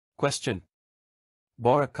Question.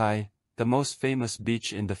 Boracay, the most famous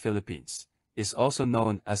beach in the Philippines, is also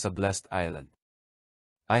known as a blessed island.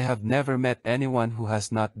 I have never met anyone who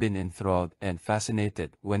has not been enthralled and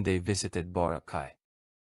fascinated when they visited Boracay.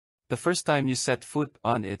 The first time you set foot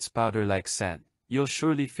on its powder-like sand, you'll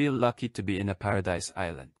surely feel lucky to be in a paradise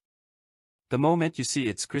island. The moment you see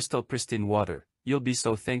its crystal pristine water, you'll be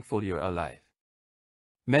so thankful you're alive.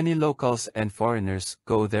 Many locals and foreigners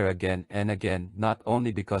go there again and again, not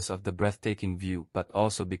only because of the breathtaking view but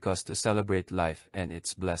also because to celebrate life and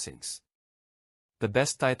its blessings. The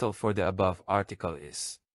best title for the above article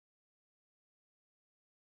is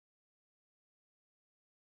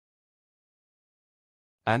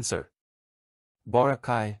Answer.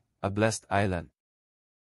 Boracay, a blessed island.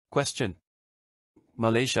 Question.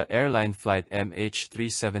 Malaysia Airline Flight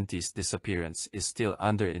MH370's disappearance is still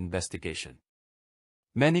under investigation.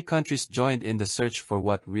 Many countries joined in the search for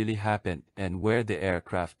what really happened and where the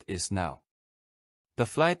aircraft is now. The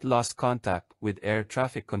flight lost contact with air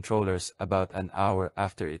traffic controllers about an hour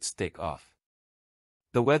after its takeoff.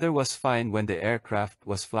 The weather was fine when the aircraft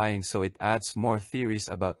was flying, so it adds more theories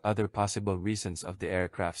about other possible reasons of the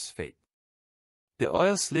aircraft's fate. The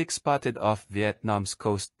oil slick spotted off Vietnam's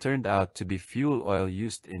coast turned out to be fuel oil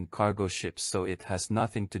used in cargo ships, so it has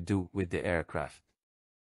nothing to do with the aircraft.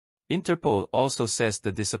 Interpol also says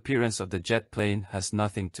the disappearance of the jet plane has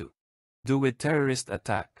nothing to do with terrorist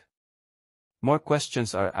attack. More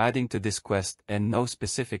questions are adding to this quest and no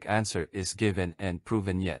specific answer is given and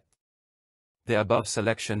proven yet. The above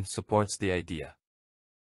selection supports the idea.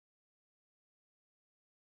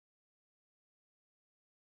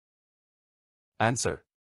 Answer.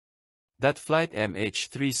 That flight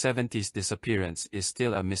MH370's disappearance is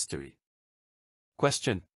still a mystery.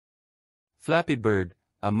 Question. Flappy Bird,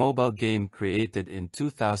 a mobile game created in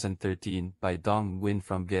 2013 by Dong Nguyen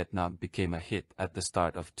from Vietnam, became a hit at the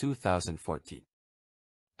start of 2014.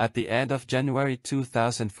 At the end of January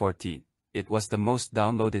 2014, it was the most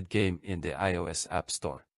downloaded game in the iOS App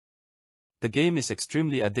Store. The game is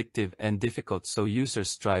extremely addictive and difficult, so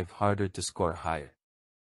users strive harder to score higher.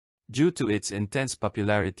 Due to its intense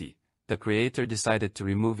popularity, the creator decided to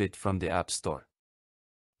remove it from the App Store.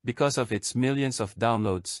 Because of its millions of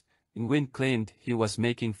downloads, Nguyen claimed he was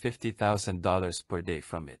making $50,000 per day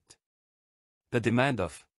from it. The demand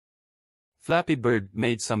of Flappy Bird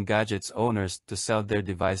made some gadgets owners to sell their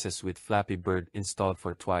devices with Flappy Bird installed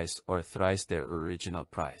for twice or thrice their original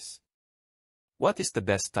price. What is the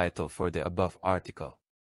best title for the above article?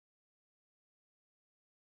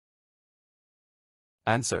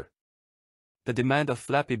 Answer. The demand of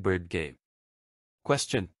Flappy Bird game.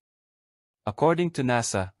 Question. According to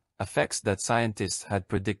NASA, effects that scientists had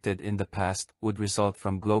predicted in the past would result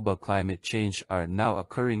from global climate change are now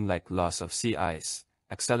occurring, like loss of sea ice,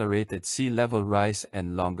 accelerated sea level rise,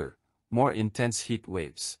 and longer, more intense heat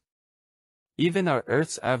waves. Even our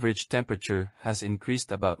Earth's average temperature has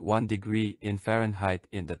increased about 1 degree in Fahrenheit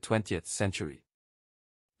in the 20th century.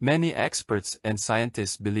 Many experts and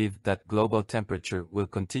scientists believe that global temperature will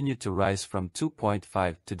continue to rise from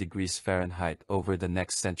 2.5 degrees Fahrenheit over the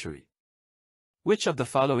next century. Which of the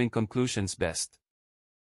following conclusions best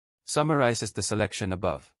summarizes the selection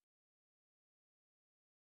above?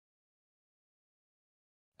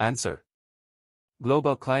 Answer.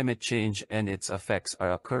 Global climate change and its effects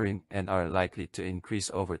are occurring and are likely to increase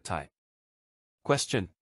over time. Question.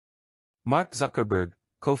 Mark Zuckerberg,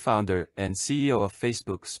 co-founder and CEO of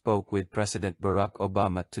Facebook, spoke with President Barack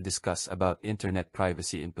Obama to discuss about internet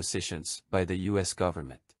privacy impositions by the US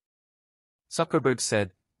government. Zuckerberg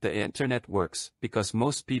said, "The internet works because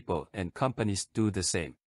most people and companies do the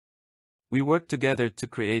same. We work together to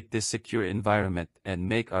create this secure environment and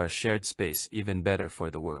make our shared space even better for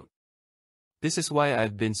the world. This is why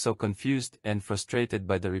I've been so confused and frustrated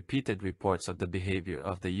by the repeated reports of the behavior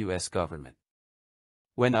of the US government.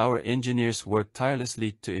 When our engineers work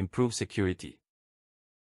tirelessly to improve security,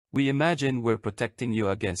 we imagine we're protecting you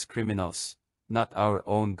against criminals, not our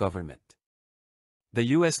own government.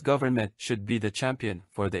 The US government should be the champion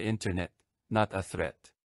for the internet, not a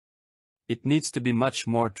threat. It needs to be much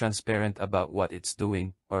more transparent about what it's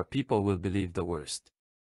doing, or people will believe the worst."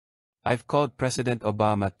 I've called President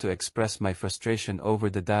Obama to express my frustration over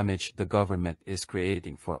the damage the government is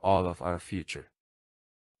creating for all of our future.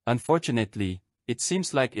 Unfortunately, it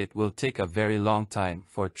seems like it will take a very long time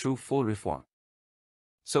for true full reform.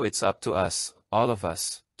 So it's up to us, all of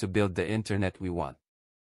us, to build the internet we want.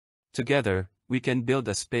 Together, we can build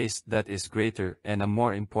a space that is greater and a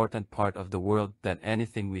more important part of the world than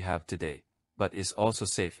anything we have today, but is also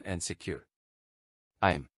safe and secure.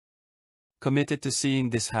 I'm committed to seeing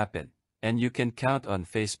this happen, and you can count on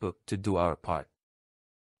Facebook to do our part.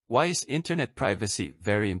 Why is internet privacy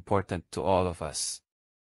very important to all of us?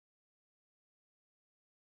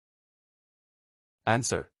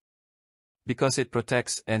 Answer. Because it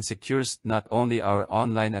protects and secures not only our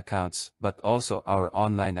online accounts but also our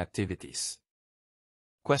online activities.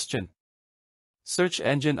 Question. Search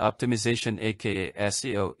engine optimization aka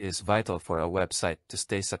SEO is vital for a website to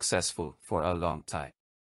stay successful for a long time.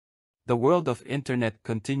 The world of internet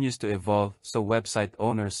continues to evolve, so website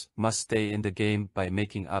owners must stay in the game by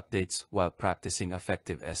making updates while practicing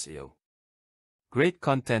effective SEO. Great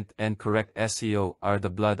content and correct SEO are the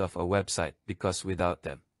blood of a website because without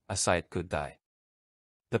them, a site could die.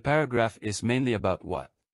 The paragraph is mainly about what?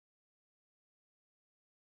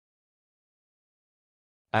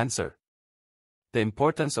 Answer. The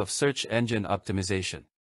importance of search engine optimization.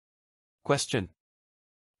 Question.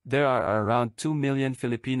 There are around 2 million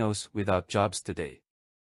Filipinos without jobs today.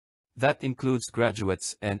 That includes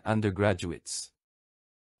graduates and undergraduates.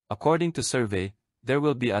 According to survey, there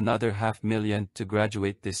will be another 500,000 to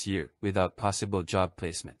graduate this year without possible job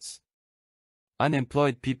placements.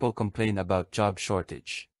 Unemployed people complain about job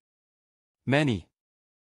shortage. Many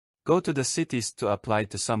go to the cities to apply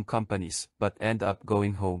to some companies but end up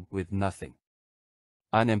going home with nothing.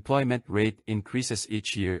 Unemployment rate increases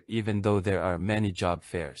each year even though there are many job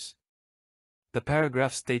fairs. The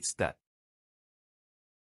paragraph states that.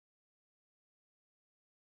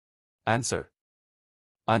 Answer.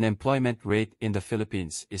 Unemployment rate in the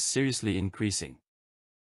Philippines is seriously increasing.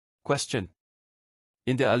 Question.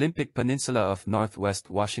 In the Olympic Peninsula of Northwest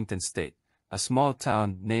Washington State, a small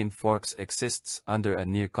town named Forks exists under a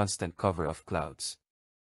near-constant cover of clouds.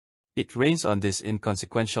 It rains on this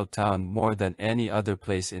inconsequential town more than any other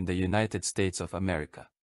place in the United States of America.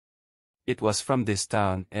 It was from this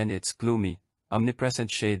town and its gloomy, omnipresent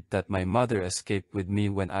shade that my mother escaped with me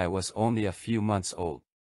when I was only a few months old.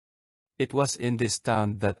 It was in this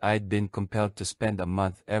town that I'd been compelled to spend a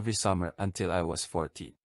month every summer until I was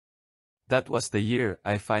 14. That was the year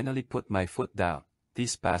I finally put my foot down.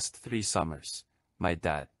 These past 3 summers, my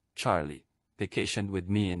dad, Charlie, vacationed with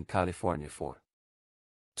me in California for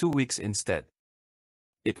 2 weeks instead.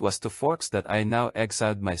 It was to Forks that I now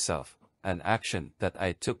exiled myself, an action that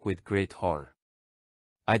I took with great horror.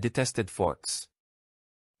 I detested Forks.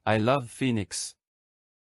 I loved Phoenix.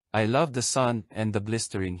 I loved the sun and the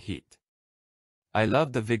blistering heat. I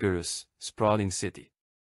loved the vigorous, sprawling city.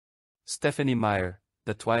 Stephanie Meyer,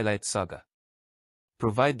 The Twilight Saga.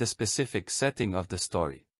 Provide the specific setting of the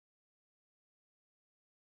story.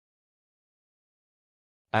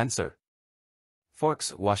 Answer.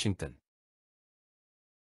 Forks, Washington.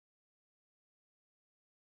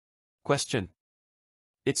 Question.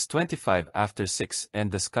 It's 25 after 6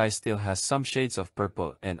 and the sky still has some shades of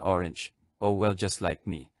purple and orange. Oh well, just like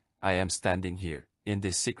me, I am standing here, in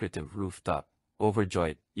this secretive rooftop,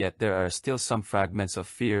 overjoyed, yet there are still some fragments of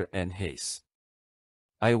fear and haze.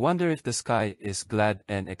 I wonder if the sky is glad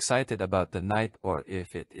and excited about the night or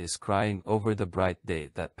if it is crying over the bright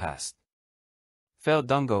day that passed. Fell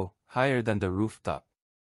Dungo, higher than the rooftop.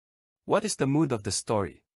 What is the mood of the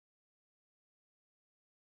story?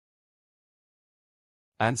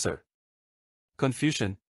 Answer.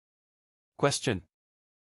 Confusion. Question.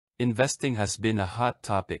 Investing has been a hot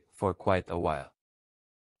topic for quite a while.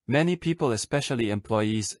 Many people, especially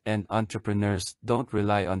employees and entrepreneurs, don't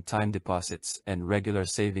rely on time deposits and regular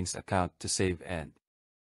savings account to save and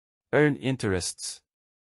earn interests.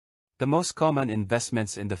 The most common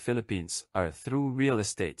investments in the Philippines are through real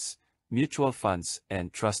estates, mutual funds,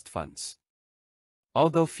 and trust funds.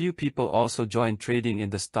 Although few people also join trading in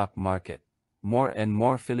the stock market, more and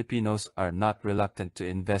more Filipinos are not reluctant to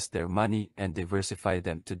invest their money and diversify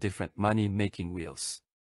them to different money-making wheels.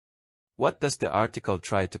 What does the article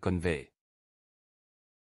try to convey?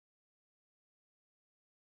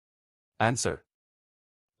 Answer.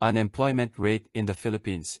 Unemployment rate in the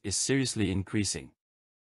Philippines is seriously increasing.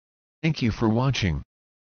 Thank you for watching.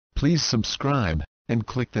 Please subscribe and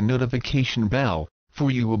click the notification bell,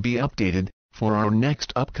 for you will be updated for our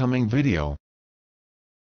next upcoming video.